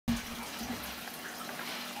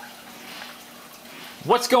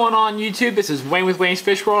What's going on YouTube? This is Wayne with Wayne's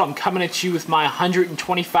Fish World. I'm coming at you with my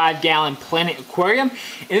 125-gallon Planet Aquarium.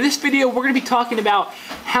 In this video, we're going to be talking about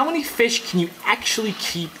how many fish can you actually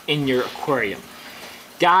keep in your aquarium.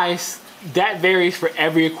 Guys, that varies for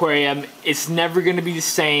every aquarium. It's never going to be the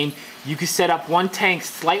same. You can set up one tank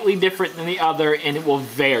slightly different than the other and it will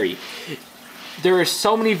vary. There are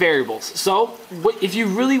so many variables. So if you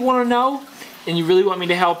really want to know and you really want me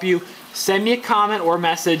to help you, send me a comment or a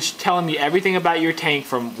message telling me everything about your tank,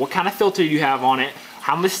 from what kind of filter you have on it,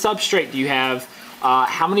 how much substrate do you have,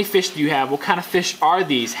 how many fish do you have, what kind of fish are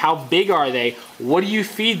these, how big are they, what do you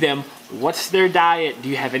feed them, what's their diet, do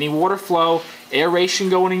you have any water flow, aeration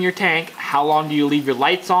going in your tank, how long do you leave your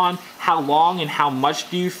lights on, how long and how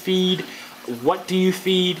much do you feed, what do you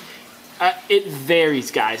feed. It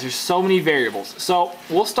varies, guys. There's so many variables. So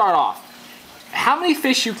we'll start off. How many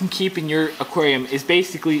fish you can keep in your aquarium is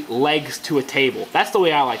basically legs to a table. That's the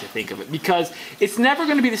way I like to think of it, because it's never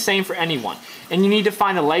going to be the same for anyone. And you need to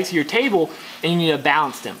find the legs of your table and you need to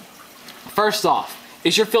balance them. First off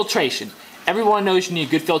is your filtration. Everyone knows you need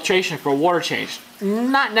good filtration for a water change.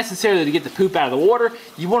 Not necessarily to get the poop out of the water.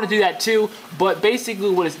 You want to do that too, but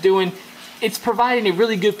basically what it's doing, it's providing a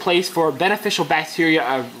really good place for beneficial bacteria,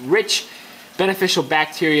 a rich beneficial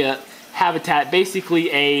bacteria habitat,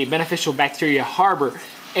 basically a beneficial bacteria harbor,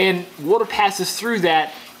 and water passes through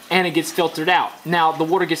that and it gets filtered out. Now the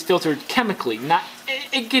water gets filtered chemically,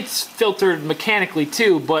 it gets filtered mechanically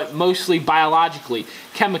too, but mostly biologically,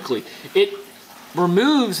 chemically. It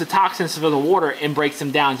removes the toxins of the water and breaks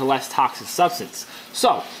them down to less toxic substance.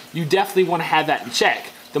 So you definitely want to have that in check.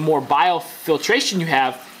 The more biofiltration you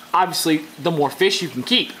have, obviously the more fish you can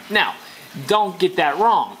keep. Now don't get that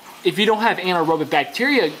wrong. If you don't have anaerobic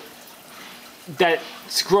bacteria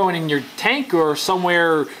that's growing in your tank or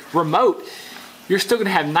somewhere remote, you're still going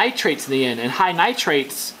to have nitrates in the end, and high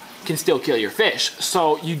nitrates can still kill your fish.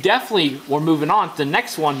 So you definitely, we're moving on to the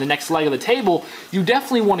next one, the next leg of the table, you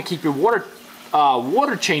definitely want to keep your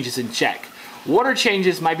water changes in check. Water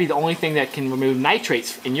changes might be the only thing that can remove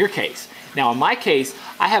nitrates in your case. Now in my case,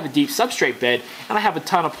 I have a deep substrate bed and I have a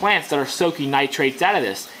ton of plants that are soaking nitrates out of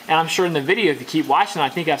this. And I'm sure in the video, if you keep watching, I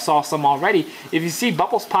think I saw some already, if you see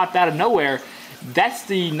bubbles popped out of nowhere, that's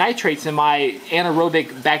the nitrates in my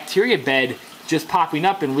anaerobic bacteria bed just popping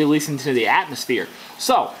up and releasing into the atmosphere.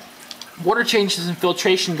 So water changes and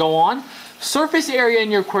filtration go on. Surface area in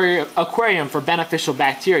your aquarium for beneficial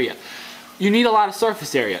bacteria. You need a lot of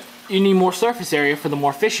surface area. You need more surface area for the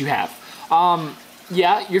more fish you have.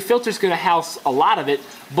 Yeah, your filter's going to house a lot of it,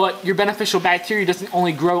 but your beneficial bacteria doesn't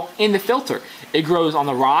only grow in the filter. It grows on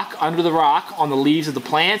the rock, under the rock, on the leaves of the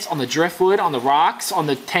plants, on the driftwood, on the rocks, on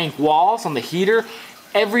the tank walls, on the heater.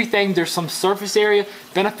 Everything, there's some surface area,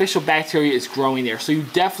 beneficial bacteria is growing there. So you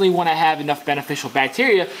definitely want to have enough beneficial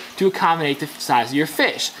bacteria to accommodate the size of your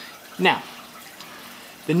fish. Now,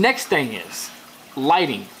 the next thing is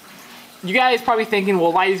lighting. You guys probably thinking,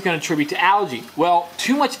 well, light is going to attribute to algae. Well,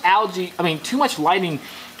 too much lighting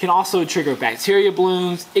can also trigger bacteria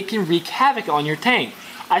blooms. It can wreak havoc on your tank.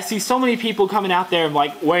 I see so many people coming out there and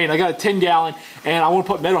like, Wayne, I got a 10-gallon and I want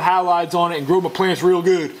to put metal halides on it and grow my plants real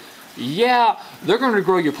good. Yeah, they're going to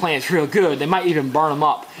grow your plants real good. They might even burn them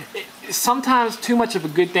up. Sometimes too much of a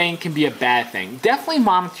good thing can be a bad thing. Definitely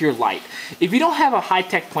monitor your light. If you don't have a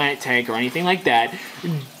high-tech Planet tank or anything like that,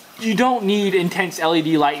 you don't need intense LED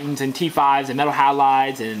lightings and T5s and metal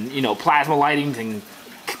halides and, you know, plasma lightings and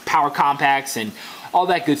power compacts and all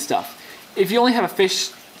that good stuff. If you only have a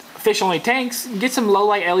fish-only tanks, get some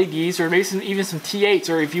low-light LEDs or maybe even some T8s,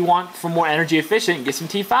 or if you want for more energy efficient, get some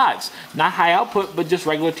T5s. Not high output, but just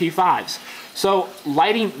regular T5s. So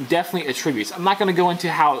lighting definitely attributes. I'm not going to go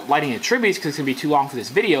into how lighting attributes because it's going to be too long for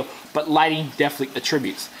this video, but lighting definitely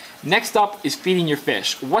attributes. Next up is feeding your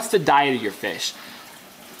fish. What's the diet of your fish?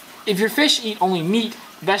 If your fish eat only meat,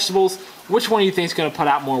 vegetables, which one do you think is going to put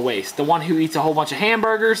out more waste? The one who eats a whole bunch of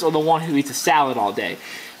hamburgers or the one who eats a salad all day?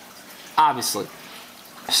 Obviously.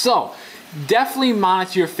 So, definitely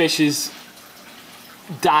monitor your fish's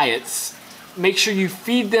diets. Make sure you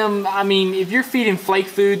feed them. I mean, if you're feeding flake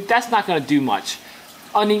food, that's not going to do much.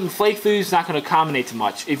 Uneaten flake food is not going to accommodate too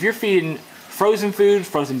much. If you're feeding frozen food,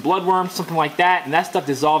 frozen bloodworms, something like that, and that stuff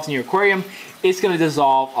dissolves in your aquarium, it's going to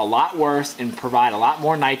dissolve a lot worse and provide a lot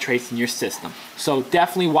more nitrates in your system. So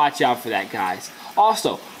definitely watch out for that, guys.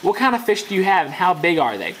 Also, what kind of fish do you have and how big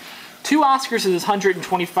are they? 2 Oscars is this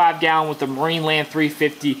 125-gallon with the Marine Land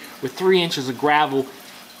 350 with 3 inches of gravel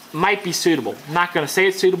might be suitable. I'm not going to say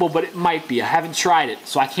it's suitable, but it might be. I haven't tried it,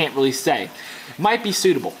 so I can't really say. It might be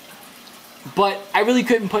suitable. But I really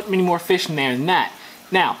couldn't put many more fish in there than that.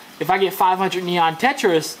 Now, if I get 500 neon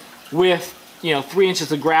tetras with, you know, 3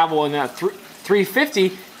 inches of gravel and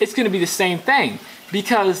 350, it's going to be the same thing.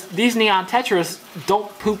 Because these neon tetras don't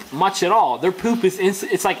poop much at all. Their poop is,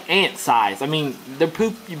 it's like ant size. I mean, their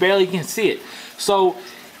poop, you barely can see it. So,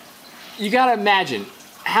 you gotta imagine,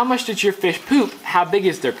 how much did your fish poop? How big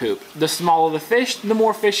is their poop? The smaller the fish, the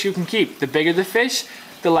more fish you can keep. The bigger the fish,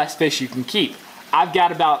 the less fish you can keep. I've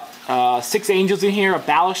got about 6 angels in here, a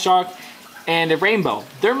ballast shark, and a rainbow.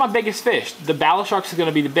 They're my biggest fish. The ballast sharks are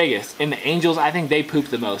gonna be the biggest. And the angels, I think they poop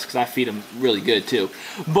the most because I feed them really good too.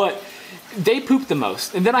 But they poop the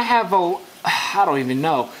most. And then I have I don't even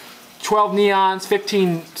know, 12 neons,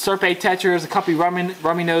 15 serpe tetras, a couple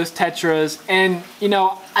rummy nose tetras, and you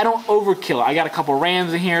know, I don't overkill. I got a couple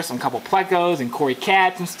rams in here, some couple plecos and Cory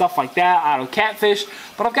cats and stuff like that, auto catfish,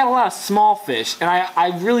 but I've got a lot of small fish, and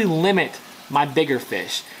I really limit my bigger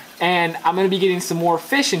fish. And I'm going to be getting some more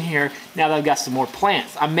fish in here now that I've got some more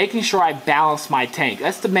plants. I'm making sure I balance my tank.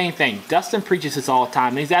 That's the main thing. Dustin preaches this all the time,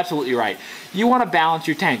 and he's absolutely right. You want to balance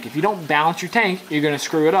your tank. If you don't balance your tank, you're going to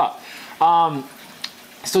screw it up.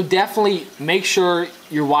 So definitely make sure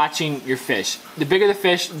you're watching your fish. The bigger the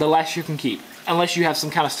fish, the less you can keep, unless you have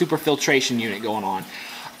some kind of super filtration unit going on.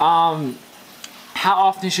 How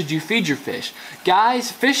often should you feed your fish?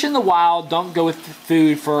 Guys, fish in the wild don't go with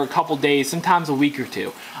food for a couple days, sometimes a week or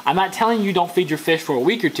two. I'm not telling you don't feed your fish for a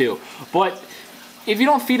week or two, but if you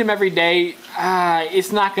don't feed them every day,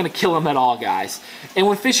 it's not going to kill them at all, guys. And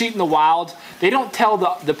when fish eat in the wild, they don't tell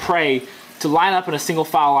the prey to line up in a single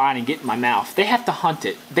file line and get in my mouth. They have to hunt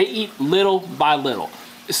it. They eat little by little.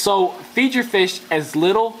 So feed your fish as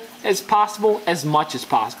little as possible, as much as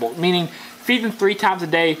possible, meaning feed them 3 times a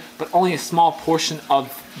day, but only a small portion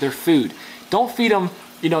of their food. Don't feed them,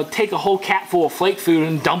 you know, take a whole cat full of flake food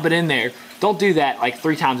and dump it in there. Don't do that like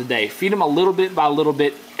 3 times a day. Feed them a little bit by little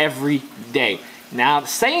bit every day. Now,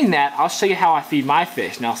 saying that, I'll show you how I feed my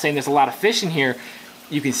fish. Now, saying there's a lot of fish in here,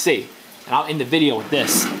 you can see. And I'll end the video with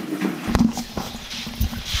this.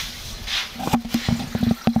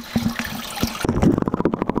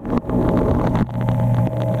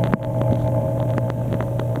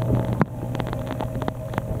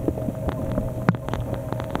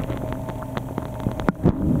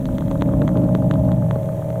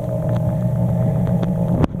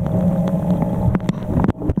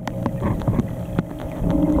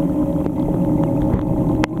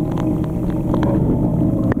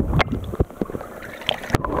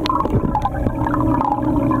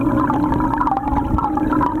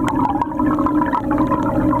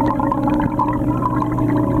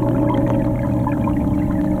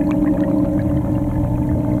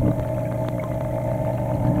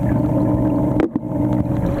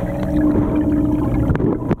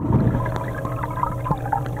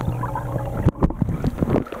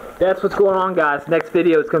 That's what's going on, guys. Next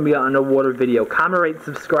video is going to be an underwater video. Comment, rate,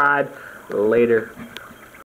 subscribe. Later.